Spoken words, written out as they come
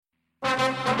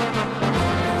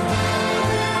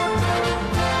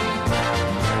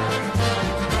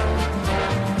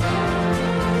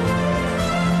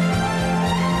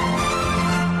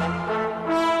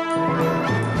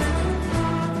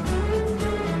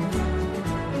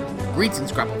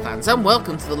Greetings, Grapple fans, and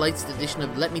welcome to the latest edition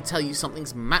of Let Me Tell You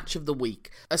Something's Match of the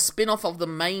Week, a spin-off of the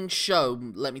main show,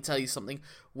 Let Me Tell You Something,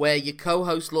 where your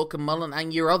co-host Lorcan Mullen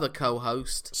and your other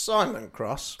co-host Simon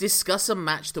Cross discuss a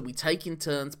match that we take in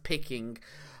turns picking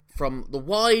from the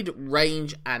wide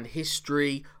range and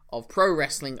history of pro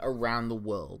wrestling around the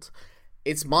world.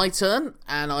 It's my turn,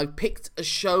 and I picked a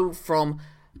show from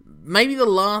maybe the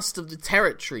last of the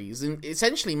territories, and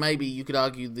essentially maybe you could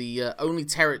argue the only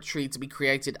territory to be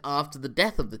created after the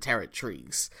death of the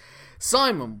territories.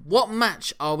 Simon, what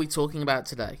match are we talking about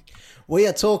today? We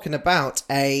are talking about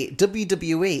a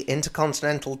WWE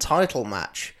Intercontinental title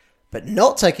match, but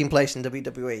not taking place in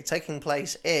WWE, taking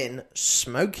place in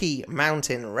Smoky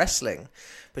Mountain Wrestling,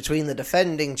 between the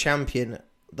defending champion,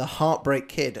 the Heartbreak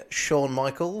Kid, Shawn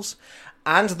Michaels,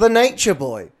 and the Nature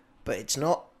Boy. But it's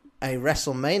not a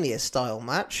WrestleMania style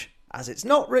match, as it's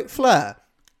not Ric Flair.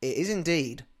 It is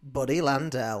indeed Buddy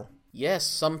Landel. Yes,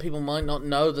 some people might not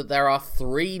know that there are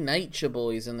 3 Nature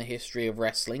Boys in the history of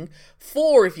wrestling.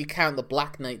 4 if you count the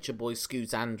Black Nature Boy,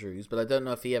 Scoot Andrews, but I don't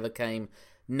know if he ever came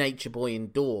Nature Boy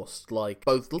endorsed, like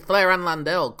both Flair and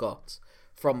Landel got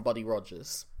from Buddy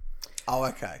Rogers. Oh,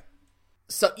 okay.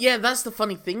 So, yeah, that's the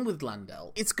funny thing with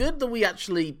Landel. It's good that we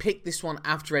actually picked this one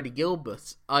after Eddie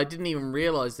Gilbert. I didn't even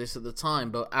realise this at the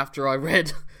time, but after I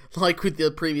read, like with the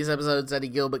previous episodes, Eddie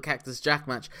Gilbert Cactus Jack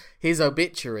match, his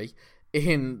obituary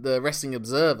in the Wrestling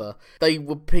Observer, they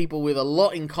were people with a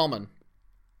lot in common.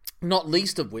 Not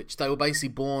least of which, they were basically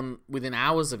born within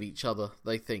hours of each other,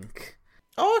 they think.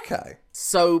 Oh, okay.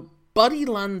 So, Buddy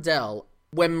Landel,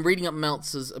 when reading up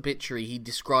Meltzer's obituary, he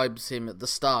describes him at the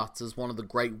start as one of the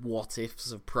great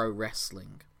what-ifs of pro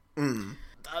wrestling.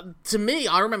 To me,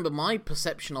 I remember my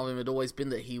perception of him had always been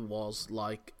that he was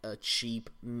like a cheap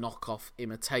knockoff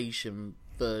imitation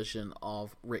version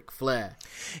of Ric Flair.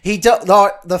 He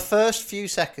like the first few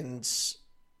seconds,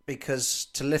 because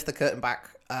to lift the curtain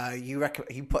back,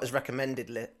 he put as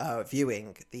recommended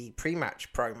viewing the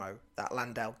pre-match promo that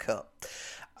Landel cut.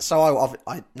 So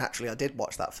I naturally did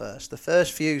watch that first. The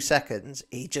first few seconds,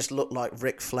 he just looked like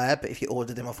Ric Flair, but if you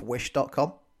ordered him off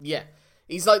Wish.com. Yeah.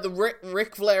 He's like the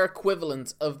Ric Flair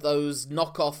equivalent of those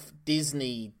knockoff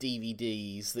Disney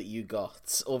DVDs that you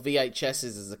got, or VHSs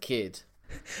as a kid.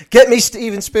 Get me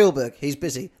Steven Spielberg, he's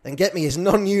busy. Then get me his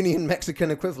non-union Mexican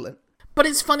equivalent. But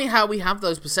it's funny how we have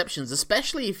those perceptions,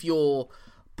 especially if you're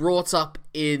brought up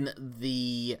in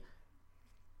the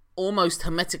almost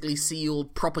hermetically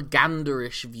sealed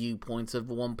propaganda-ish viewpoint of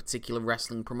one particular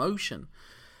wrestling promotion.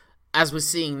 As we're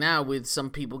seeing now with some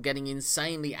people getting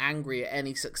insanely angry at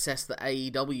any success that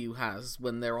AEW has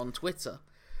when they're on Twitter.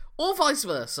 Or vice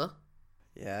versa.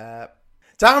 Yeah.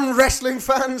 Damn wrestling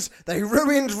fans, they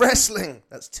ruined wrestling.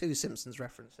 That's 2 Simpsons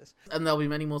references. And there'll be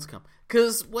many more to come.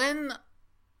 Because when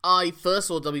I first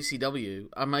saw WCW,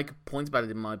 I make a point about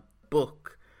it in my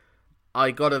book,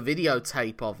 I got a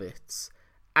videotape of it.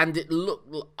 And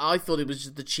I thought it was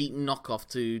just the cheap knockoff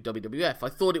to WWF. I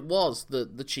thought it was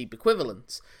the cheap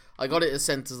equivalent. I got it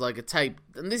sent as like a tape,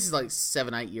 and this is like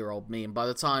 7-8-year-old me, and by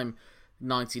the time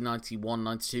 1991,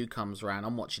 92 comes around,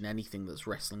 I'm watching anything that's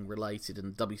wrestling related,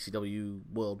 and WCW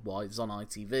Worldwide is on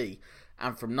ITV.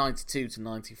 And from 92 to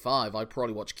 95, I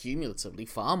probably watched cumulatively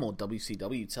far more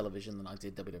WCW television than I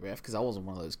did WWF, because I wasn't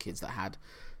one of those kids that had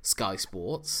Sky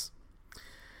Sports.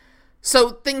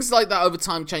 So things like that over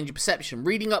time change your perception.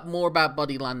 Reading up more about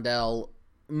Buddy Landel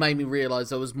made me realise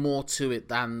there was more to it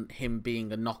than him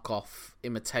being a knockoff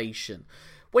imitation.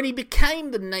 When he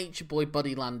became the Nature Boy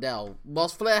Buddy Landel,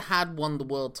 whilst Flair had won the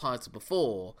world title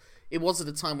before, it was at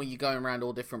a time when you're going around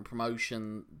all different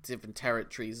promotion, different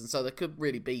territories, and so there could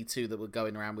really be 2 that were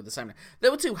going around with the same name. There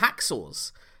were 2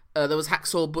 Hacksaws. There was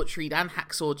Hacksaw Butch Reed and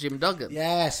Hacksaw Jim Duggan.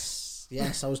 Yes,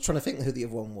 I was trying to think who the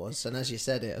other one was, and as you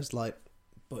said it, I was like,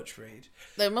 Butch Reed.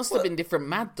 There must have been different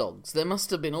Mad Dogs. There must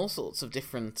have been all sorts of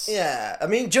different... Yeah, I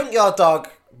mean, Junkyard Dog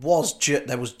was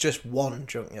there was just one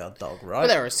Junkyard Dog, right? But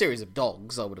there are a series of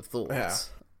dogs, I would have thought. Yeah.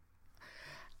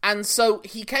 And so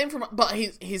he came from... But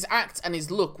his act and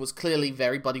his look was clearly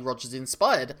very Buddy Rogers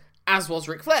inspired, as was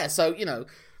Ric Flair. So, you know,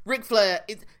 Ric Flair...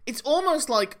 It's almost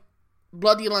like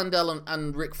Buddy Landel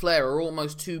and Ric Flair are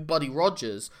almost to Buddy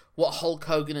Rogers what Hulk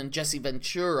Hogan and Jesse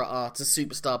Ventura are to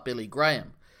superstar Billy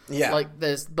Graham. Yeah.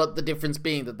 But the difference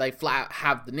being that they flat out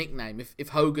have the nickname. If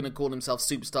Hogan had called himself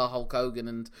Superstar Hulk Hogan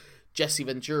and Jesse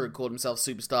Ventura had called himself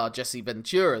Superstar Jesse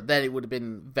Ventura, then it would have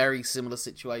been a very similar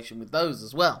situation with those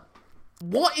as well.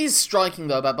 What is striking,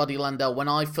 though, about Buddy Landel when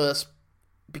I first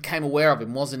became aware of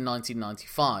him was in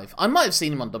 1995. I might have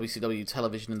seen him on WCW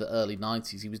television in the early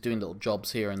 90s. He was doing little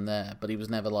jobs here and there, but he was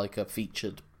never like a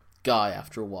featured guy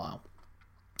after a while.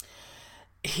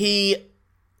 He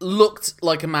looked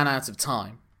like a man out of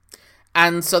time.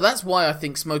 And so that's why I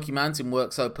think Smoky Mountain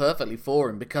works so perfectly for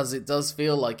him, because it does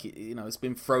feel like, you know, it's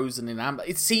been frozen in amber.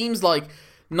 It seems like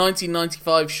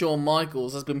 1995 Shawn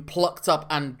Michaels has been plucked up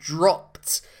and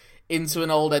dropped into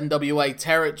an old NWA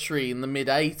territory in the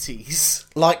mid-80s.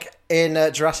 Like in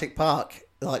Jurassic Park,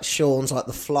 like Shawn's like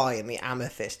the fly in the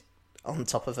amethyst on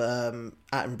top of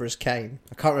Attenborough's cane.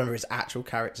 I can't remember his actual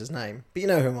character's name, but you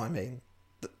know whom I mean.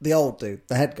 The old dude,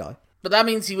 the head guy. But that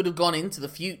means he would have gone into the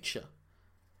future.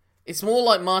 It's more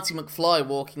like Marty McFly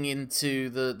walking into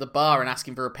the bar and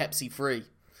asking for a Pepsi free.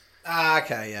 Ah,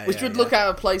 okay, yeah. Which would look out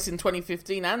of place in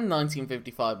 2015 and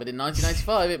 1955, but in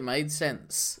 1995 it made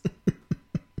sense.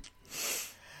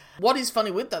 What is funny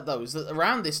with that, though, is that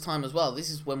around this time as well, this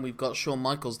is when we've got Shawn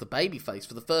Michaels, the babyface,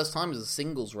 for the first time as a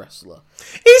singles wrestler.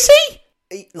 Is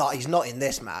he? He's not in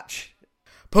this match.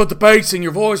 Put the bass in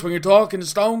your voice when you're talking to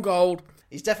Stone Cold.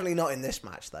 He's definitely not in this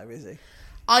match, though, is he?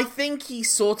 I think he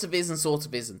sort of is and sort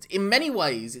of isn't. In many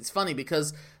ways, it's funny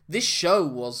because this show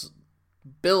was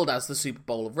billed as the Super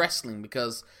Bowl of wrestling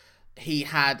because he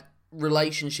had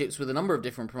relationships with a number of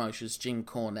different promotions, Jim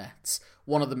Cornette,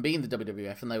 one of them being the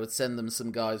WWF, and they would send them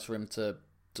some guys for him to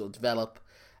sort of develop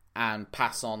and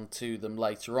pass on to them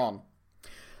later on.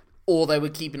 Or they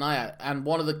would keep an eye out. And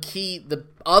one of the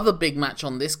other big match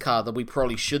on this card that we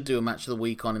probably should do a match of the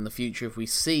week on in the future if we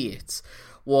see it,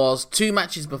 was 2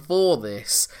 matches before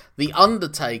this. The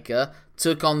Undertaker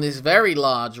took on this very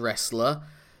large wrestler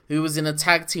who was in a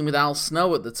tag team with Al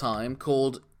Snow at the time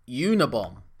called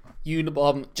Unabomb.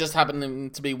 Unabomb just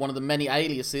happened to be one of the many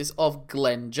aliases of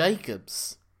Glenn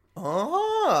Jacobs.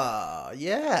 Oh,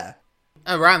 yeah.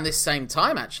 Around this same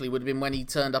time, actually, would have been when he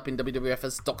turned up in WWF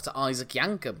as Dr. Isaac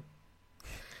Yankem.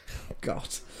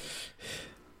 God.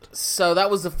 So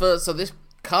that was the first. So this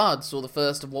card saw the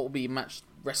first of what will be a match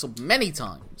wrestled many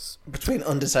times between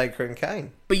Undertaker and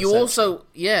Kane. But you also,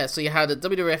 so you had a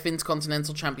WWF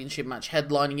Intercontinental Championship match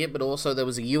headlining it, but also there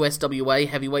was a USWA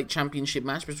Heavyweight Championship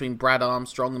match between Brad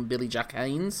Armstrong and Billy Jack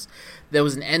Haynes. There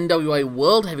was an NWA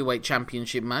World Heavyweight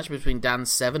Championship match between Dan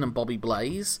Severn and Bobby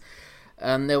Blaze.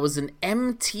 And there was an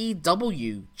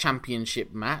MTW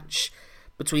Championship match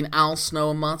between Al Snow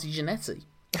and Marty Jannetty.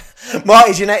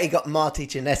 Marty Jannetty got Marty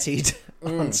Jannetty'd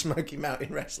on Smoky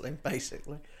Mountain Wrestling,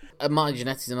 basically. Marty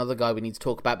Jannetty's another guy we need to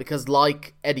talk about because,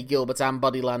 like Eddie Gilbert and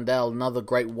Buddy Landel, another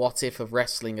great what-if of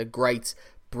wrestling, a great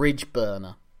bridge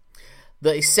burner.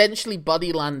 That essentially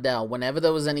Buddy Landel, whenever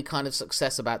there was any kind of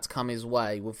success about to come his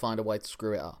way, would find a way to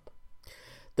screw it up.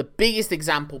 The biggest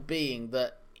example being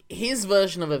that his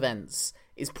version of events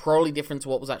is probably different to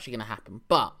what was actually going to happen,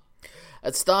 but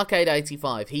at Starrcade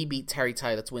 85, he beat Terry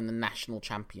Taylor to win the National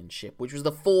Championship, which was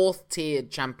the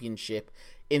 4th-tiered championship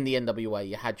in the NWA.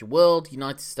 You had your World,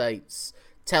 United States,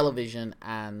 Television,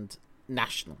 and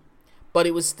National. But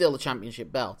it was still a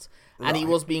championship belt. Right. And he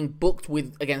was being booked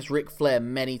against Ric Flair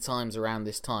many times around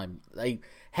this time. They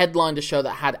headlined a show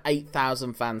that had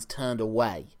 8,000 fans turned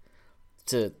away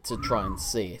to try and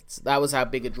see it. That was how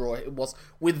big a draw it was,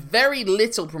 with very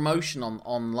little promotion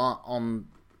on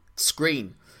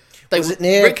screen. Was it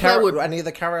near any of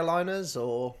the Carolinas,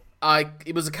 or?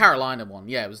 It was a Carolina one,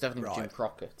 yeah. It was definitely Jim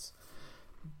Crockett.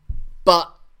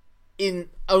 But in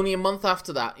only a month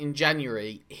after that, in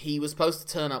January, he was supposed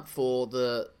to turn up for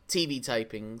the TV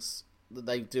tapings.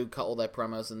 They do cut all their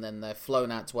promos, and then they're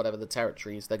flown out to whatever the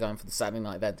territory is they're going for the Saturday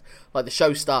night event. Like, the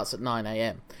show starts at 9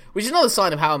 a.m, which is another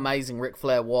sign of how amazing Ric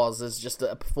Flair was as just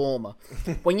a performer.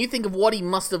 When you think of what he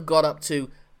must have got up to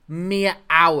mere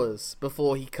hours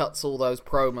before he cuts all those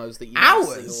promos that you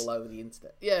see all over the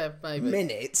internet. Yeah, maybe.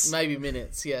 Minutes? Maybe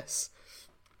minutes, yes.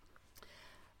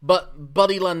 But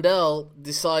Buddy Landel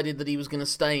decided that he was going to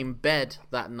stay in bed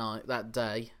that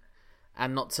day,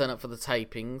 and not turn up for the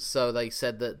tapings, so they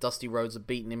said that Dusty Rhodes had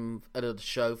beaten him at a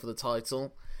show for the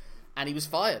title, and he was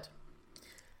fired.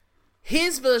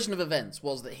 His version of events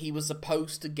was that he was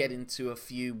supposed to get into a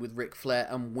feud with Ric Flair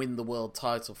and win the world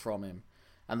title from him,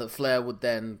 and that Flair would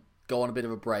then go on a bit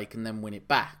of a break and then win it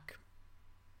back.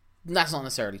 And that's not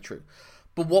necessarily true.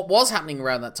 But what was happening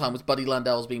around that time was Buddy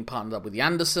Landel was being partnered up with the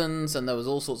Andersons, and there was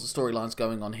all sorts of storylines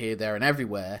going on here, there, and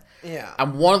everywhere. Yeah.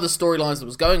 And one of the storylines that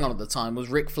was going on at the time was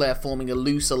Ric Flair forming a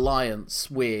loose alliance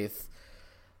with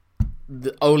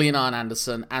Ole and Arn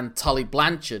Anderson and Tully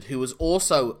Blanchard, who was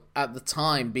also, at the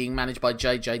time, being managed by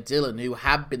J.J. Dillon, who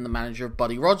had been the manager of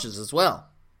Buddy Rogers as well.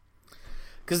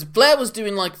 Because Flair was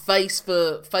doing like face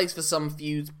for some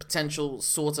feuds, potential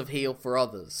sort of heel for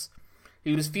others.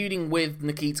 He was feuding with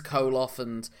Nikita Koloff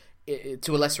and,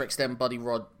 to a lesser extent, Buddy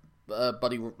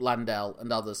Landel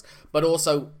and others, but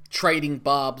also trading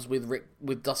barbs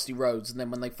with Dusty Rhodes. And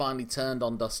then when they finally turned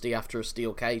on Dusty after a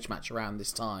steel cage match around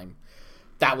this time,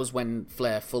 that was when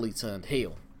Flair fully turned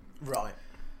heel. Right.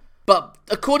 But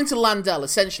according to Landel,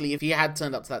 essentially, if he had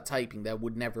turned up to that taping, there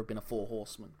would never have been a Four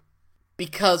Horsemen.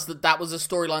 Because that was a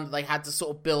storyline that they had to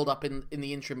sort of build up in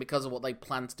the interim because of what they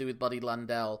planned to do with Buddy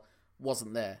Landel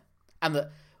wasn't there. And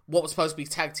that what was supposed to be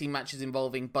tag team matches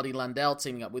involving Buddy Landel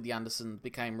teaming up with the Andersons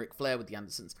became Ric Flair with the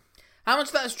Andersons. How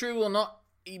much that is true or not,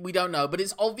 we don't know. But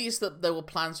it's obvious that there were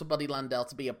plans for Buddy Landel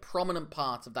to be a prominent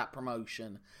part of that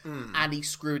promotion. And he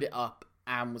screwed it up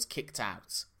and was kicked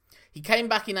out. He came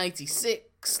back in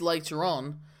 86 later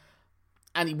on,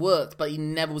 and he worked, but he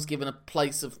never was given a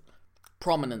place of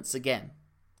prominence again.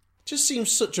 Just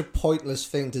seems such a pointless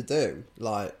thing to do.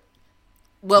 Like,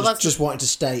 well, that's just wanting to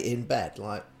stay in bed.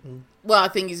 Like, well, I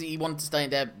think he wanted to stay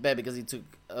in bed because he took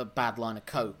a bad line of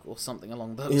coke or something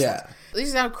along those lines. This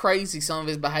is how crazy some of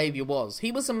his behaviour was.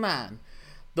 He was a man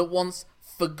that once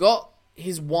forgot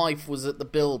his wife was at the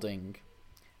building,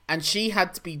 and she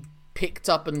had to be picked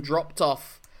up and dropped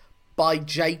off by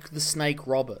Jake the Snake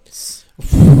Roberts.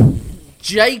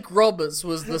 Jake Roberts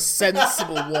was the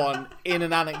sensible one in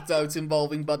an anecdote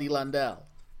involving Buddy Landel.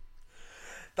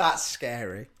 That's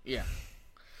scary. Yeah.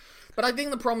 But I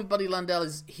think the problem with Buddy Landel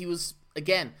is he was,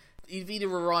 again, if he'd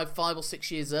have arrived 5 or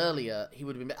 6 years earlier, he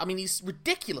would have been... I mean, he's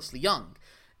ridiculously young.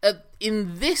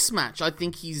 In this match, I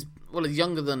think he's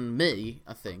younger than me,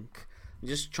 I think. I'm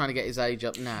just trying to get his age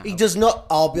up now. He does not,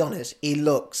 I'll be honest, he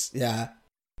looks, yeah.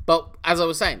 But, as I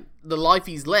was saying, the life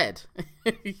he's led,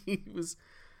 he was...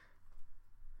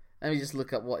 Let me just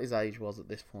look up what his age was at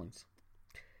this point.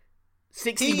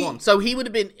 61. So he would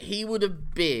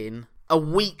have been a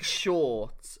week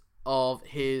short of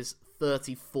his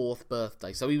 34th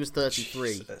birthday. So he was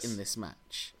 33 in this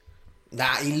match.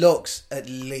 Nah, he looks at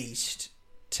least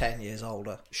 10 years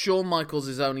older. Shawn Michaels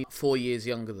is only 4 years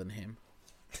younger than him.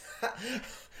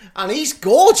 And he's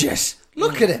gorgeous.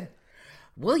 Look at him.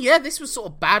 Well, yeah, this was sort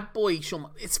of bad boy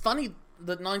Shawn. It's funny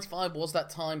that 95 was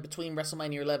that time between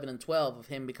WrestleMania 11 and 12 of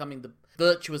him becoming the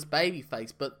virtuous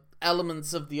babyface, but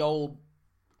elements of the old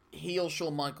heel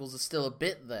Shawn Michaels are still a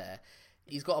bit there.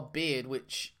 He's got a beard,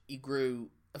 which he grew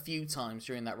a few times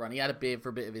during that run. He had a beard for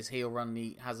a bit of his heel run, and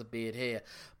he has a beard here.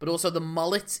 But also the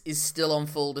mullet is still on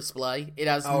full display. It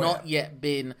has not yet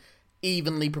been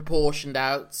evenly proportioned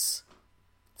out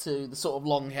to the sort of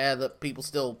long hair that people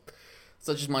still,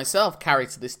 such as myself, carry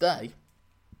to this day.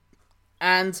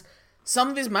 And some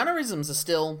of his mannerisms are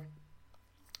still...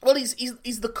 Well, he's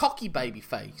the cocky baby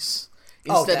face.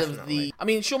 Instead of the... I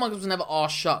mean, Shawn Michaels was never aw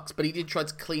shucks, but he did try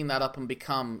to clean that up and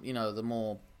become, the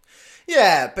more...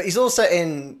 Yeah, but he's also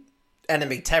in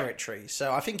enemy territory,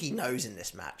 so I think he knows in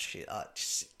this match,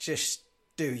 just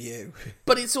do you.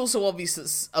 But it's also obvious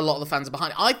that a lot of the fans are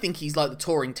behind it. I think he's like the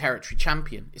touring territory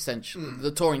champion, essentially.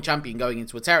 The touring champion going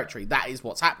into a territory. That is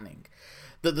what's happening.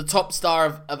 The top star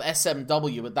of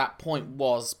SMW at that point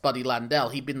was Buddy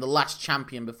Landel. He'd been the last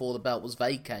champion before the belt was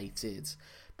vacated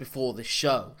before this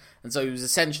show. And so he was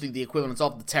essentially the equivalent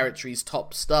of the territory's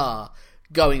top star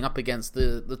going up against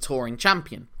the touring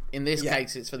champion. In this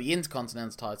case, it's for the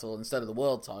Intercontinental title instead of the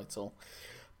World title.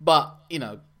 But,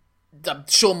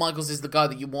 Shawn Michaels is the guy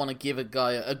that you want to give a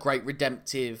guy a great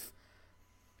redemptive...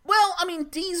 Well, I mean,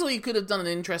 Diesel, you could have done an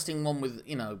interesting one with,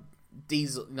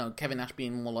 Diesel, Kevin Nash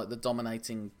being more like the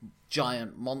dominating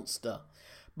giant monster.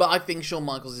 But I think Shawn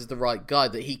Michaels is the right guy,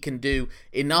 that he can do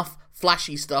enough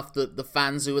flashy stuff that the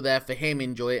fans who are there for him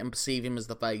enjoy it and perceive him as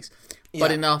the face. Yeah.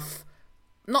 But enough,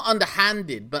 not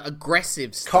underhanded, but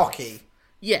aggressive stuff. Cocky.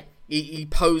 Yeah, he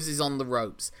poses on the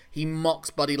ropes. He mocks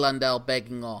Buddy Landel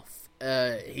begging off.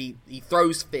 He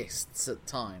throws fists at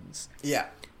times. Yeah.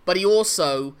 But he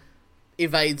also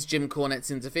evades Jim Cornette's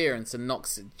interference and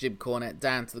knocks Jim Cornette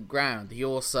down to the ground. He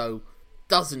also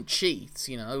doesn't cheat,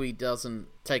 he doesn't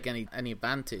take any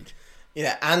advantage.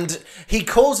 Yeah, and he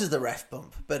causes the ref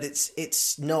bump, but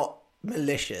it's not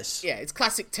malicious. Yeah, it's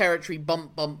classic territory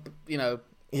bump, bump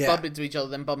into each other,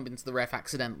 then bump into the ref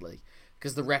accidentally.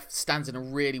 Because the ref stands in a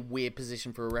really weird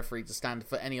position for a referee to stand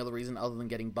for any other reason other than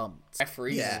getting bumped.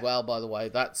 Referees as well, by the way.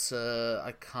 That's,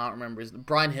 I can't remember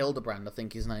Brian Hildebrand, I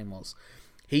think his name was.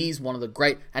 He's one of the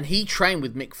great... And he trained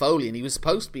with Mick Foley, and he was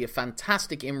supposed to be a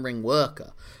fantastic in-ring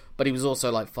worker. But he was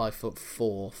also like 5'4",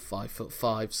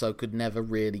 5'5", so could never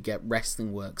really get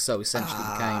wrestling work. So essentially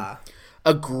became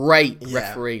a great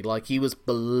referee. Like, he was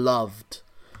beloved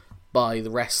by the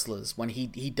wrestlers when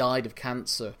he died of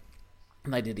cancer.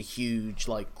 And they did a huge,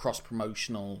 like,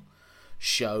 cross-promotional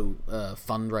show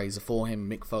fundraiser for him.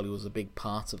 Mick Foley was a big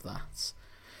part of that.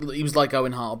 He was like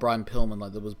Owen Hart or Brian Pillman,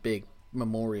 like there was big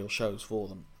memorial shows for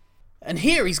them. And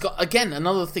here he's got, again,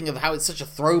 another thing of how it's such a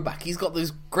throwback. He's got those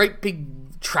great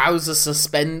big trouser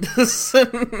suspenders.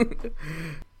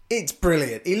 It's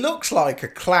brilliant. He looks like a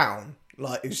clown,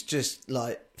 like who's just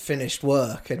like finished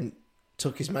work and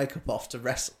took his makeup off to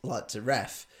ref.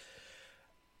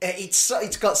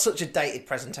 It's got such a dated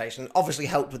presentation. Obviously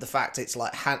helped with the fact it's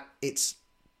like it's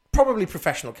probably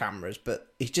professional cameras,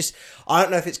 but it's just, I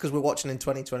don't know if it's because we're watching in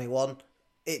 2021.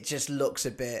 It just looks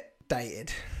a bit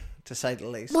dated, to say the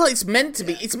least. Well, it's meant to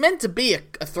be. It's meant to be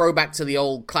a throwback to the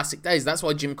old classic days. That's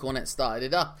why Jim Cornette started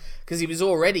it up, because he was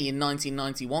already in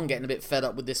 1991 getting a bit fed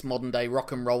up with this modern day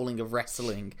rock and rolling of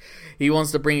wrestling. He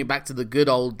wants to bring it back to the good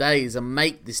old days and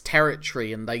make this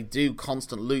territory, and they do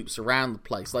constant loops around the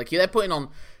place. Like, they're putting on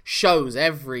shows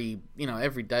every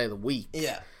day of the week.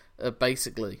 Yeah,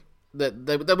 basically. They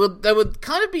would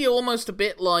kind of be almost a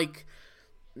bit like,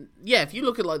 yeah, if you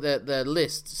look at like their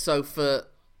list. So for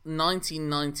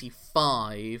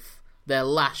 1995, their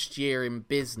last year in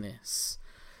business,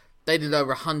 they did over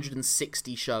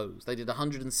 160 shows. They did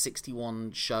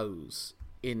 161 shows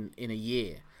in a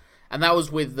year, and that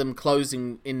was with them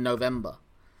closing in November.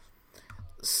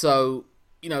 So,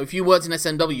 if you worked in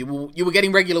SMW, you were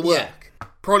getting regular work. Yeah.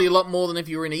 Probably a lot more than if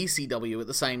you were in ECW at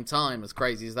the same time, as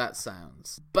crazy as that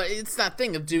sounds. But it's that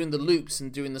thing of doing the loops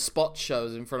and doing the spot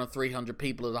shows in front of 300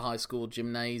 people at a high school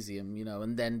gymnasium,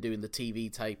 and then doing the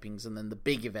TV tapings and then the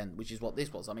big event, which is what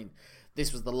this was. I mean,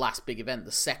 this was the last big event,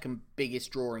 the second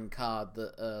biggest drawing card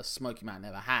that Smoky Mountain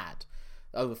ever had.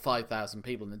 Over 5,000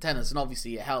 people in attendance, and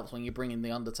obviously it helps when you bring in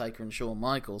The Undertaker and Shawn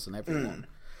Michaels and everyone.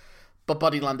 But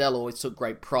Buddy Landel always took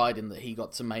great pride in that he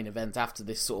got to main event after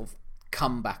this sort of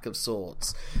comeback of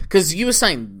sorts. Because you were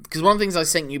saying, because one of the things I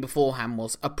sent you beforehand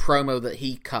was a promo that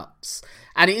he cuts,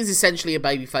 and it is essentially a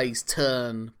babyface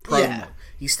turn promo. Yeah.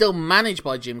 He's still managed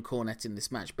by Jim Cornette in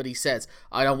this match, but he says,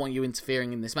 I don't want you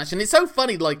interfering in this match. And it's so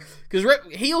funny, like, because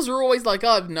heels are always like,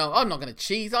 I'm not going to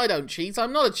cheat, I don't cheat,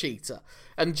 I'm not a cheater.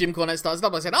 And Jim Cornette starts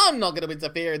up by saying, I'm not going to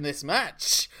interfere in this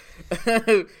match.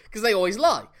 Because they always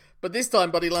lie. But this time,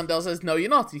 Buddy Landel says, no, you're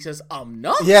not. And he says, I'm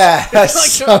not. Yeah,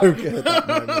 that's so good, that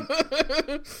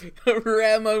moment. A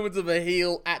rare moment of a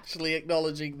heel actually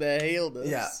acknowledging their heelness.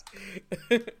 Yeah.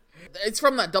 It's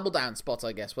from that double down spot,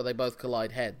 I guess, where they both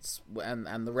collide heads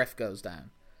and the ref goes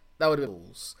down. That would have been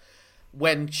balls.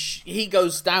 When he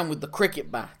goes down with the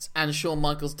cricket bat and Shawn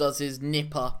Michaels does his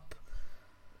nip up.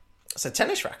 It's a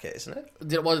tennis racket, isn't it?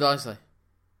 What did I say?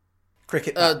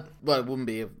 Cricket bat. Well, it wouldn't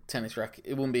be a tennis racket.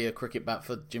 It wouldn't be a cricket bat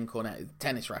for Jim Cornette.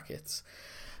 Tennis rackets.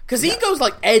 Because he goes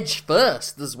like edge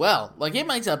first as well. Like, it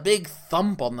makes a big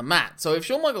thump on the mat. So if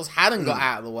Shawn Michaels hadn't got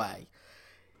out of the way,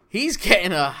 he's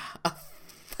getting a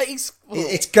face full.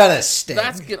 It's gonna sting.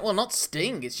 Well, not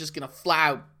sting. It's just gonna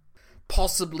flat out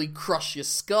possibly crush your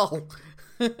skull.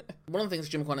 One of the things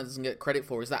Jim Cornette doesn't get credit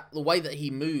for is that the way that he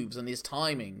moves and his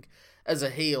timing as a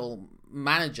heel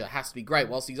manager has to be great.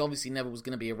 Whilst he's obviously never was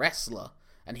going to be a wrestler,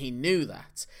 and he knew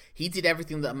that, he did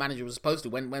everything that a manager was supposed to.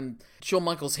 When Shawn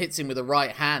Michaels hits him with a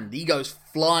right hand, he goes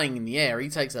flying in the air. He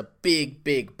takes a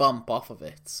big bump off of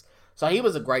it. So he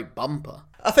was a great bumper.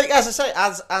 I think, as I say,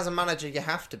 as a manager, you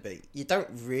have to be. You don't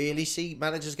really see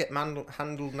managers get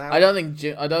handled now. I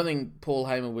don't think Paul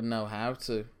Heyman would know how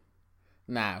to.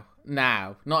 Now,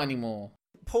 not anymore.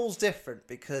 Paul's different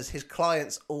because his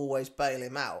clients always bail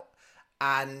him out.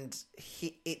 And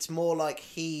it's more like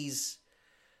it's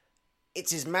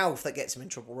his mouth that gets him in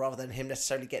trouble rather than him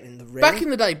necessarily getting in the ring. Back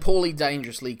in the day, Paulie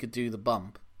Dangerously could do the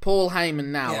bump. Paul Heyman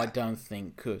now, I don't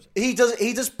think could. He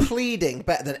does pleading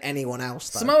better than anyone else,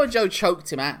 though. Samoa Joe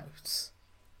choked him out.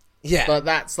 Yeah. But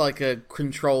that's like a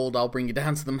controlled, I'll bring you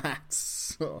down to the mat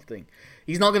sort of thing.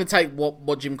 He's not going to take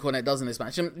what Jim Cornette does in this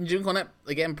match. Jim Cornette,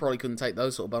 again, probably couldn't take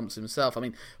those sort of bumps himself. I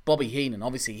mean, Bobby Heenan,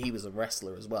 obviously he was a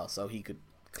wrestler as well, so he could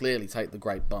clearly take the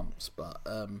great bumps, but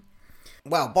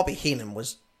well, Bobby Heenan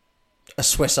was a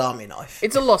Swiss Army knife.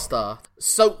 It's a lost art.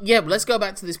 So yeah, let's go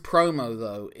back to this promo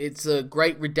though. It's a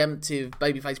great redemptive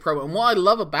babyface promo, and what I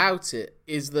love about it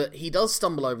is that he does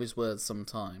stumble over his words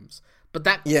sometimes, but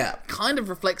that kind of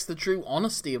reflects the true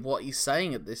honesty of what he's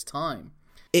saying at this time.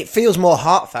 It feels more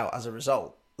heartfelt as a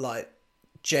result, like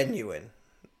genuine.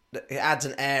 It adds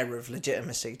an air of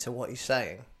legitimacy to what he's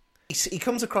saying. He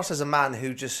comes across as a man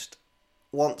who just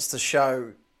wants to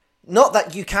show, not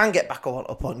that you can get back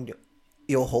up on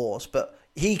your horse, but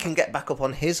he can get back up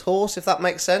on his horse, if that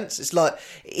makes sense. It's like,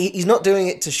 he's not doing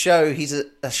it to show he's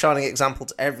a shining example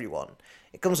to everyone.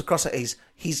 It comes across that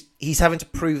he's having to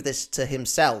prove this to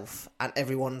himself and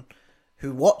everyone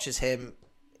who watches him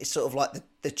is sort of like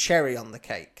the cherry on the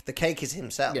cake. The cake is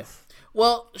himself. Yeah.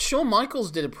 Well, Shawn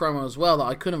Michaels did a promo as well that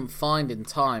I couldn't find in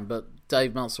time, but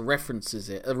Dave Meltzer references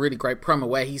it. A really great promo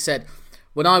where he said,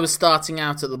 "When I was starting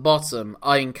out at the bottom,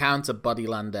 I encountered Buddy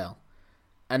Landel.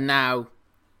 And now,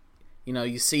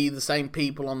 you see the same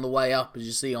people on the way up as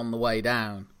you see on the way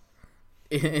down.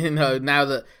 Now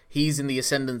that he's in the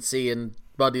ascendancy and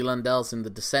Buddy Landel's in the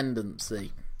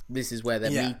descendancy, this is where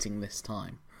they're meeting this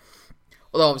time."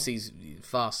 Although obviously he's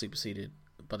far superseded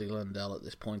Buddy Landel at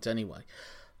this point anyway.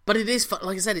 But it is,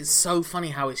 like I said, it's so funny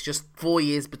how it's just 4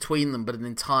 years between them, but an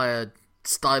entire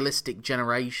stylistic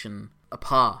generation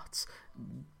apart.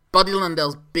 Buddy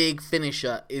Landel's big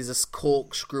finisher is a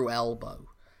corkscrew elbow.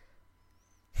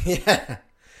 Yeah.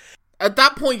 At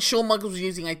that point, Shawn Michaels was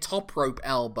using a top rope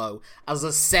elbow as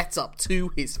a setup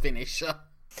to his finisher.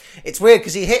 It's weird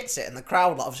because he hits it and the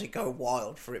crowd obviously go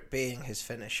wild for it being his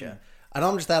finisher. And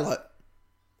I'm just there like,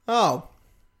 oh,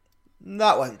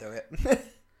 that won't do it.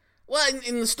 Well,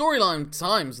 in the storyline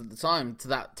times at the time, to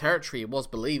that territory, it was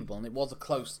believable, and it was a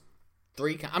close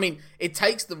 3 count. I mean, it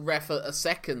takes the ref a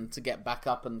second to get back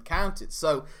up and count it,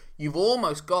 so you've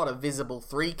almost got a visible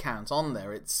 3 count on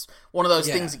there. It's one of those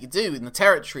things that you do in the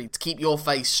territory to keep your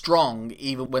face strong,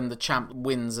 even when the champ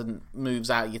wins and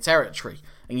moves out of your territory,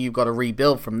 and you've got to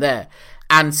rebuild from there.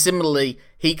 And similarly,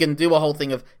 he can do a whole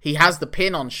thing of, he has the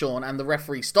pin on Shawn, and the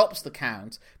referee stops the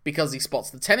count because he spots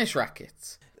the tennis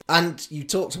racket. And you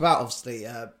talked about, obviously,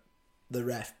 the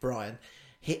ref, Brian.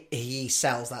 He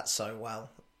sells that so well.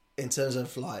 In terms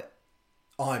of, like,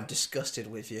 I'm disgusted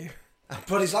with you.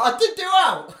 But he's like, I didn't do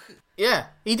out! Yeah,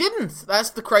 he didn't.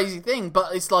 That's the crazy thing.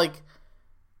 But it's like,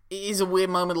 it is a weird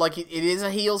moment. Like, it is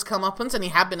a heel's comeuppance, and he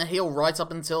had been a heel right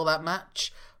up until that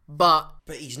match. But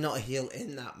he's not a heel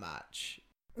in that match.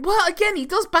 Well, again, he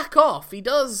does back off. He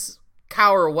does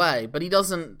cower away, but he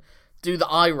doesn't do the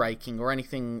eye raking or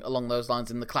anything along those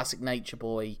lines in the classic Nature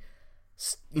Boy,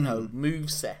 move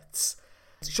sets.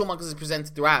 Shawn Michaels is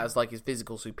presented throughout as like his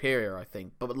physical superior, I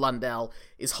think, but Landel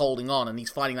is holding on and he's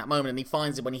fighting that moment, and he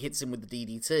finds it when he hits him with the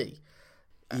DDT,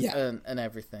 and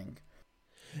everything.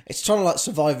 It's trying to like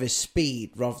survive his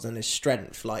speed rather than his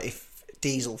strength. Like if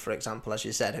Diesel, for example, as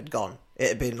you said, had gone, it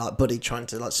had been like Buddy trying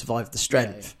to like survive the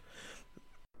strength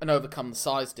and overcome the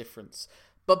size difference.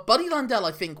 But Buddy Landel,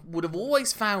 I think, would have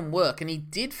always found work, and he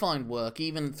did find work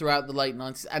even throughout the late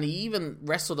 90s, and he even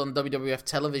wrestled on WWF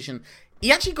television.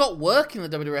 He actually got work in the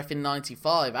WWF in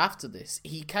 95 after this.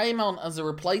 He came on as a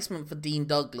replacement for Dean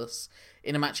Douglas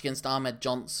in a match against Ahmed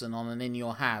Johnson on an In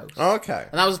Your House. Okay.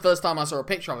 And that was the first time I saw a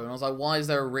picture of him, and I was like, why is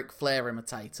there a Ric Flair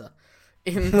imitator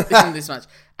in this match?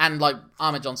 And, like,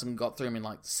 Ahmed Johnson got through him in,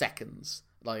 like, seconds.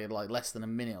 Like less than a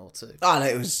minute or two. Oh,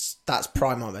 no, that's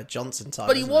prime Ahmed Johnson time.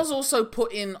 But he was also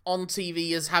put in on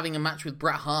TV as having a match with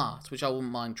Bret Hart, which I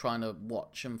wouldn't mind trying to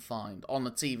watch and find on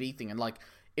a TV thing. And like,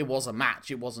 it was a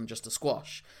match, it wasn't just a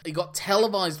squash. He got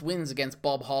televised wins against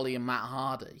Bob Holly and Matt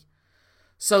Hardy.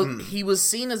 So he was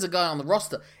seen as a guy on the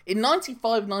roster. In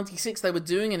 95, 96, they were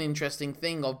doing an interesting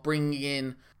thing of bringing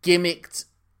in gimmicked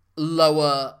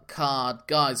lower card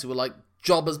guys who were like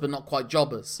jobbers but not quite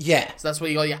jobbers. Yeah. So that's where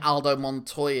you got your Aldo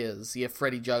Montoyas, your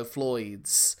Freddie Joe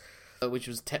Floyds, which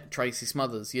was Tracy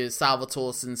Smothers, your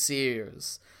Salvatore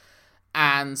Sinceres.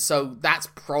 And so that's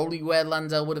probably where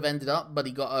Landel would have ended up, but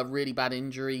he got a really bad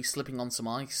injury slipping on some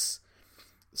ice.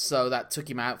 So that took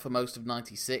him out for most of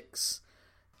 96.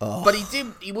 Oh. But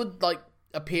he would like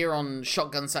appear on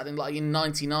Shotgun Saturday, like in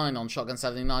 99 on Shotgun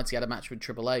Saturday Night, he had a match with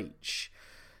Triple H.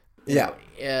 Yeah.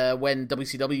 When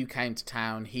WCW came to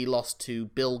town, he lost to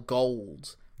Bill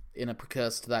Gold in a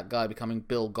precursor to that guy becoming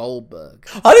Bill Goldberg.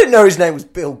 I didn't know his name was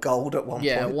Bill Gold at one point.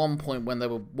 Yeah, at one point when they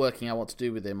were working out what to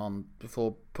do with him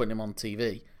before putting him on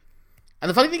TV. And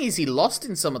the funny thing is he lost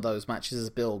in some of those matches as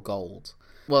Bill Gold.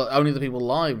 Well, only the people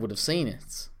live would have seen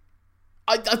it.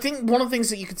 I think one of the things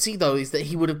that you could see, though, is that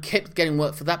he would have kept getting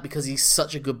work for that because he's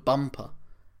such a good bumper.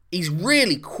 He's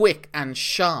really quick and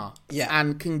sharp,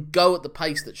 and can go at the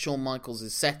pace that Shawn Michaels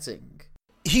is setting.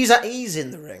 He's at ease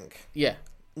in the ring. Yeah.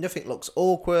 Nothing looks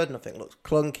awkward, nothing looks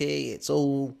clunky, it's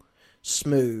all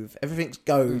smooth. Everything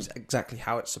goes exactly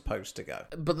how it's supposed to go.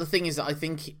 But the thing is that I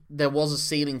think there was a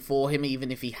ceiling for him,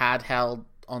 even if he had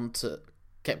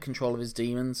kept control of his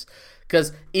demons.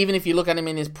 Because even if you look at him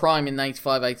in his prime in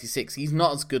 85, 86, he's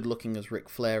not as good looking as Ric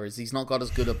Flair is. He's not got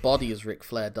as good a body as Ric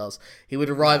Flair does. He would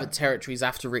arrive at territories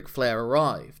after Ric Flair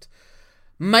arrived.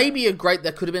 Maybe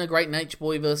there could have been a great Nature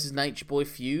Boy versus Nature Boy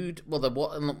feud. Well,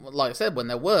 like I said, when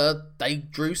there were, they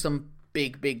drew some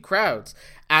big, big crowds.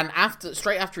 And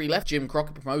straight after he left Jim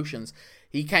Crockett Promotions,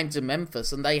 he came to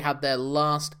Memphis, and they had their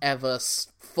last ever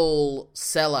full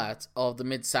sellout of the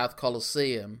Mid-South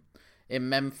Coliseum in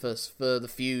Memphis for the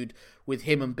feud with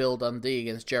him and Bill Dundee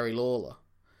against Jerry Lawler.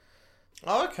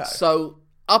 Oh, okay. So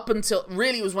up until,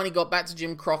 really it was when he got back to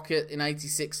Jim Crockett in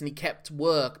 86 and he kept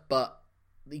work, but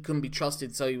he couldn't be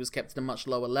trusted, so he was kept at a much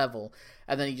lower level.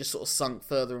 And then he just sort of sunk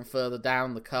further and further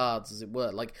down the cards, as it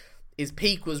were. Like, his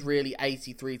peak was really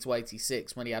 83 to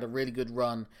 86 when he had a really good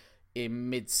run in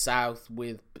Mid-South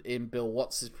in Bill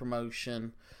Watts'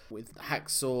 promotion with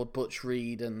Hacksaw, Butch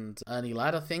Reed and Ernie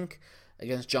Ladd, I think,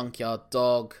 against Junkyard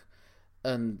Dog.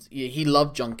 And yeah, he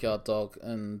loved Junkyard Dog,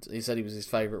 and he said he was his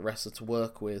favourite wrestler to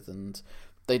work with, and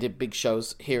they did big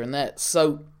shows here and there.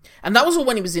 So, and that was all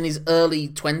when he was in his early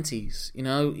 20s, you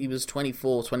know? He was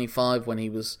 24, 25 when he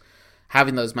was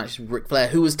having those matches with Ric Flair,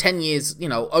 who was 10 years, you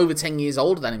know, over 10 years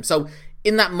older than him. So,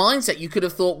 in that mindset, you could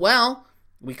have thought, well,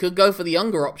 we could go for the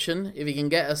younger option if he can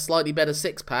get a slightly better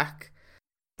six-pack.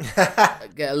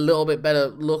 Get a little bit better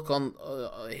look on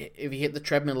if he hit the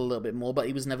treadmill a little bit more, but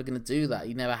he was never going to do that.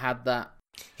 He never had that.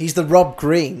 He's the Rob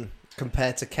Green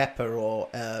compared to Kepper or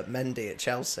Mendy at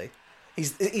Chelsea.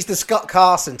 He's the Scott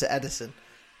Carson to Edison.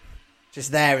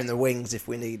 Just there in the wings if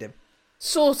we need him.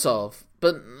 Sort of.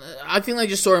 But I think they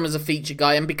just saw him as a feature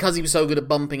guy, and because he was so good at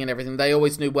bumping and everything, they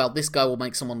always knew, well, this guy will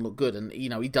make someone look good. And, you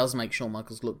know, he does make Shawn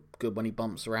Michaels look good when he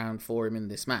bumps around for him in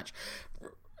this match.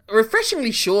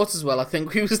 Refreshingly short as well, I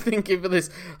think. We was thinking for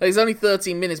this, it's only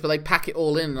 13 minutes, but they pack it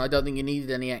all in, and I don't think you needed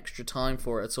any extra time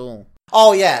for it at all.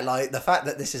 Oh, yeah, like, the fact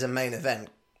that this is a main event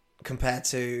compared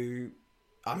to...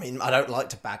 I mean, I don't like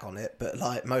to bag on it, but,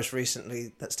 like, most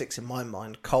recently, that sticks in my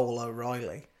mind, Cole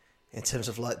O'Reilly, in terms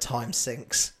of, like, time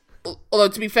sinks. Although,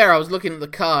 to be fair, I was looking at the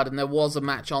card, and there was a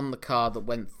match on the card that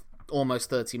went almost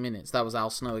 30 minutes. That was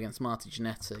Al Snow against Marty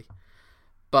Jannetty.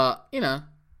 But, you know,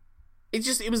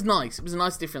 it was nice. It was a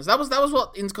nice difference. That was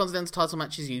what Intercontinental title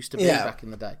matches used to be back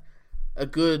in the day. A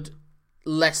good,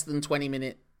 less than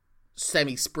 20-minute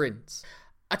semi-sprints.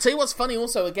 I tell you what's funny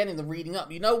also, again, in the reading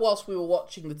up, you know, whilst we were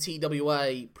watching the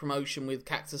TWA promotion with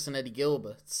Cactus and Eddie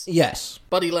Gilbert, yes,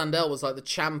 Buddy Landel was like the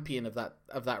champion of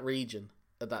that region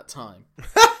at that time.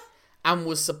 And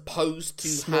was supposed to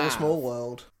small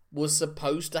world. Was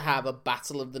supposed to have a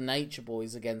battle of the Nature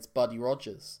Boys against Buddy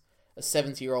Rogers, a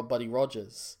 70-year-old Buddy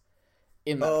Rogers,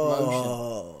 in that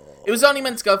promotion. It was only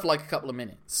meant to go for like a couple of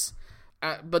minutes,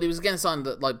 but it was again signed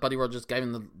that like Buddy Rogers gave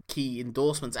him the key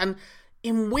endorsements, and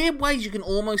in weird ways you can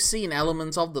almost see an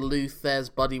element of the Lou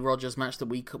Thesz Buddy Rogers match that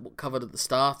we covered at the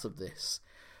start of this.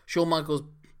 Shawn Michaels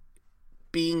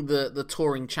being the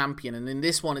touring champion, and in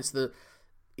this one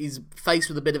he's faced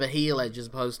with a bit of a heel edge as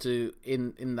opposed to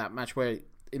in that match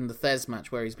in the Thesz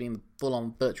match where he's being the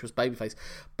full-on virtuous babyface.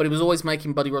 But it was always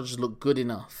making Buddy Rogers look good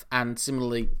enough, and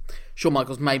similarly, Shawn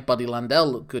Michaels made Buddy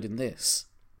Landel look good in this.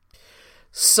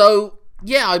 So,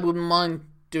 yeah, I wouldn't mind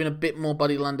doing a bit more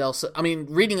Buddy Landel. So, I mean,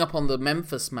 reading up on the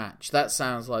Memphis match, that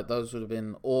sounds like those would have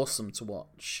been awesome to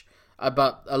watch.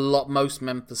 But most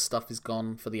Memphis stuff is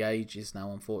gone for the ages now,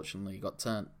 unfortunately. It got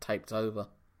taped over.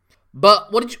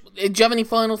 But did you have any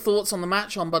final thoughts on the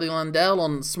match, on Buddy Landel,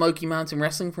 on Smoky Mountain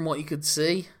Wrestling from what you could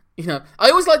see? You know, I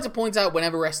always like to point out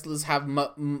whenever wrestlers have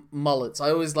mullets,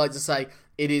 I always like to say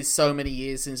it is so many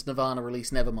years since Nirvana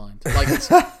released Nevermind. Like,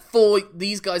 it's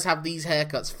these guys have these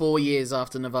haircuts 4 years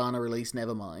after Nirvana released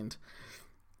Nevermind.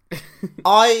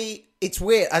 It's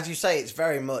weird, as you say, it's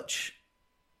very much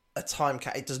a time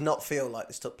cap. It does not feel like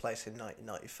this took place in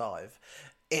 1995.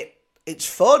 It's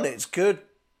fun, it's good,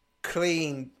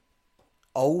 clean,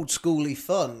 old schooly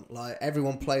fun. Like,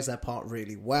 everyone plays their part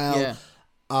really well. Yeah.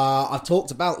 I've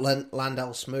talked about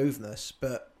Landel's smoothness,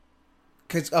 but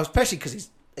especially because he's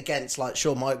against like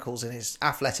Shawn Michaels in his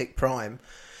athletic prime,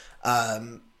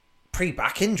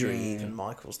 pre-back injury even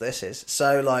Michaels. This is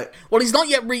so like. Well, he's not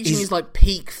yet reaching his like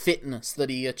peak fitness that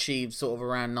he achieved sort of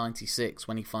around 96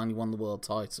 when he finally won the world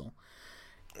title.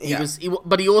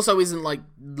 But he also isn't like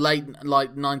late,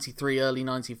 like 93, early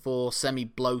 94,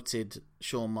 semi-bloated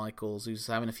Shawn Michaels, who's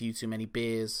having a few too many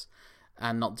beers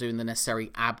and not doing the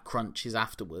necessary ab crunches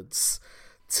afterwards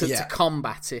to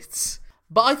combat it.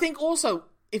 But I think also,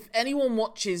 if anyone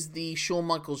watches the Shawn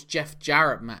Michaels Jeff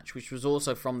Jarrett match, which was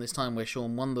also from this time where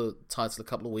Shawn won the title a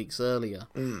couple of weeks earlier,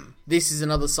 this is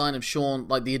another sign of Shawn,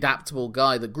 like the adaptable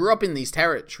guy that grew up in these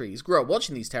territories, grew up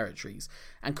watching these territories,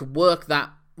 and could work that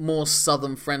more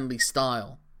southern friendly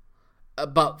style,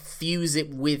 but fuse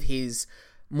it with his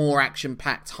more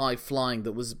action-packed, high-flying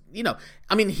that was,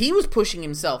 I mean, he was pushing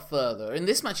himself further. In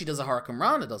this match, he does a Hurricane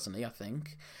Rana, doesn't he, I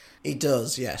think? He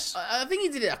does, yes. I think he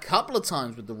did it a couple of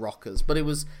times with the Rockers, but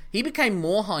he became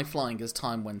more high-flying as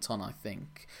time went on, I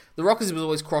think. The Rockers was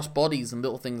always cross bodies and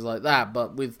little things like that,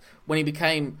 but when he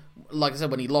became, like I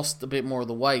said, when he lost a bit more of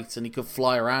the weight and he could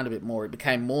fly around a bit more, it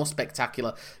became more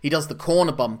spectacular. He does the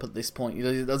corner bump at this point.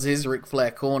 He does his Ric Flair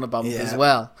corner bump as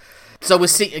well. So we're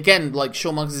seeing, again, like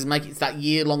Shawn Michaels is making, it's that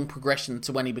year-long progression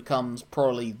to when he becomes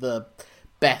probably the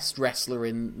best wrestler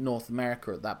in North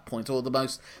America at that point, or the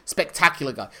most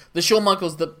spectacular guy. The Shawn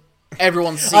Michaels that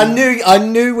everyone's seen. I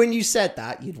knew when you said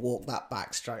that, you'd walk that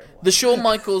back straight away. The Shawn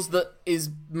Michaels that is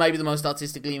maybe the most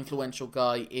artistically influential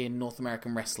guy in North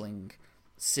American wrestling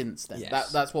since then.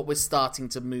 Yes. That's what we're starting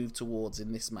to move towards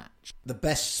in this match. The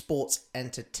best sports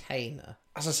entertainer.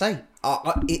 As I say,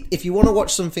 if you want to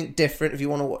watch something different, if you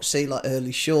want to see like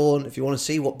early Shawn, if you want to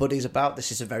see what Buddy's about,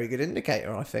 this is a very good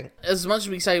indicator, I think. As much as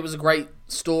we say it was a great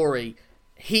story,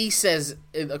 he says,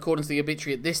 according to the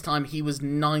obituary, at this time he was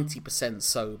 90%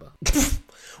 sober.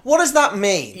 What does that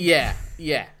mean? Yeah.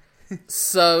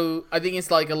 So I think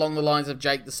it's like along the lines of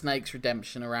Jake the Snake's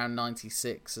redemption around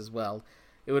 96 as well.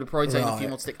 It would have probably taken a few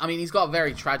more to stick. I mean, he's got a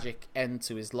very tragic end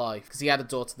to his life because he had a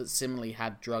daughter that similarly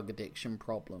had drug addiction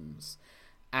problems.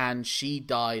 And she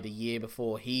died a year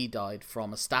before he died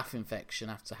from a staph infection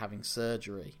after having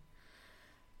surgery.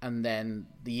 And then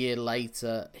the year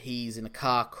later, he's in a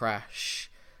car crash,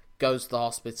 goes to the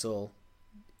hospital,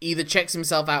 either checks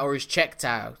himself out or is checked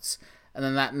out, and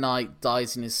then that night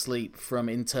dies in his sleep from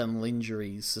internal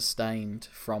injuries sustained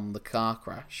from the car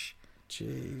crash.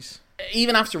 Jeez.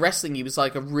 Even after wrestling, he was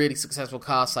like a really successful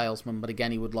car salesman, but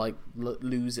again, he would like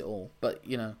lose it all. But,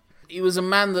 he was a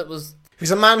man that was... He's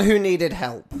a man who needed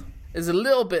help. There's a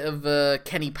little bit of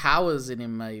Kenny Powers in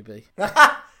him, maybe.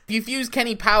 If you fuse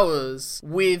Kenny Powers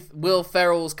with Will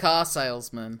Ferrell's car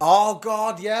salesman... Oh,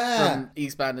 God, yeah. From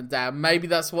Eastbound and Down, maybe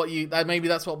that's what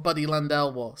Buddy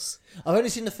Landel was. I've only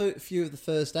seen a few of the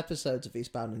first episodes of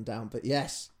Eastbound and Down, but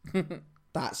yes...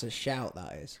 That's a shout,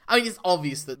 that is. I mean, it's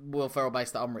obvious that Will Ferrell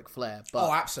based that on Ric Flair. But,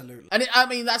 oh, absolutely.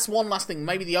 And that's one last thing.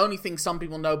 Maybe the only thing some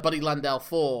people know Buddy Landel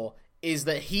for is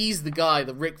that he's the guy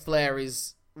that Ric Flair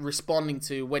is responding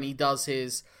to when he does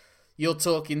his, you're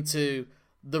talking to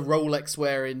the Rolex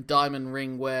wearing, diamond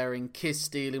ring wearing, kiss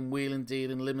stealing, wheeling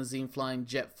dealing, limousine flying,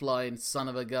 jet flying, son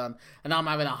of a gun, and I'm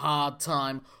having a hard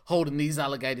time holding these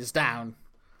alligators down.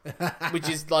 Which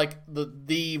is like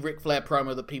the Ric Flair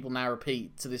promo that people now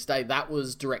repeat to this day. That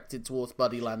was directed towards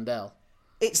Buddy Landel.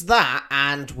 It's that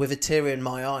and With a Tear in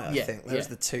My Eye, I think. Those are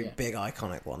the two big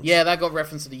iconic ones. Yeah, that got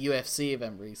reference to the UFC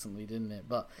event recently, didn't it?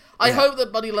 But I hope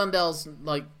that Buddy Landel's,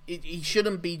 like, he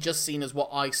shouldn't be just seen as what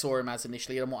I saw him as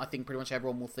initially and what I think pretty much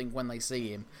everyone will think when they see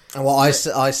him. And what I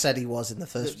said he was in the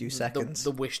first few seconds. The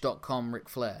Wish.com Ric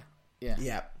Flair. Yeah.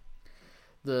 Yeah.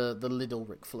 The little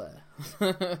Ric Flair.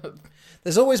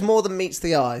 There's always more than meets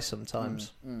the eye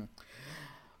sometimes.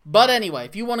 But anyway,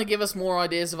 if you want to give us more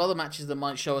ideas of other matches that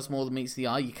might show us more than meets the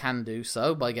eye, you can do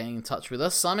so by getting in touch with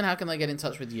us. Simon, how can they get in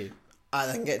touch with you?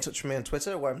 They can get in touch with me on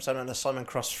Twitter, where I'm known as Simon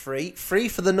Cross Free. Free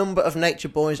for the number of Nature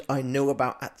Boys I knew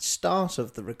about at the start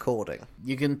of the recording.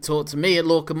 You can talk to me at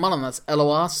Lorcan Mullen. That's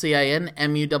LORCANMULLAN,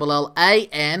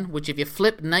 which if you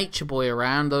flip Nature Boy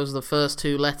around, those are the first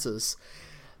two letters.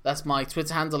 That's my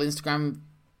Twitter handle, Instagram,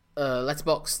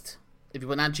 Letterboxd. If you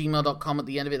put @gmail.com at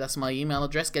the end of it, that's my email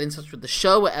address. Get in touch with the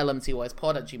show at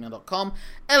lmtyspod@gmail.com.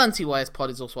 LMTYSpod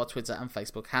is also our Twitter and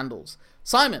Facebook handles.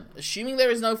 Simon, assuming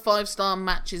there is no 5-star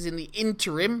matches in the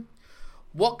interim,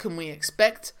 what can we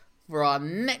expect for our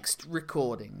next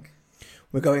recording?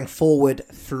 We're going forward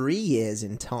 3 years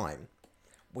in time.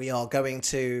 We are going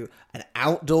to an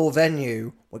outdoor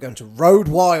venue. We're going to Road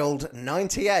Wild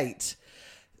 98.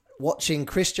 Watching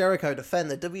Chris Jericho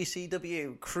defend the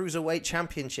WCW Cruiserweight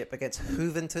Championship against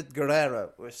Juventud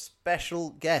Guerrero with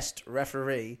special guest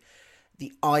referee,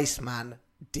 the Iceman,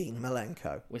 Dean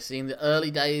Malenko. We're seeing the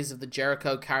early days of the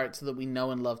Jericho character that we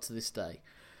know and love to this day.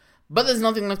 But there's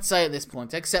nothing left to say at this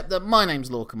point, except that my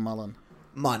name's Lorcan Mullen.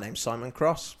 My name's Simon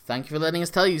Cross. Thank you for letting us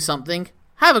tell you something.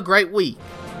 Have a great week.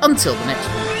 Until the next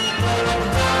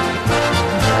week.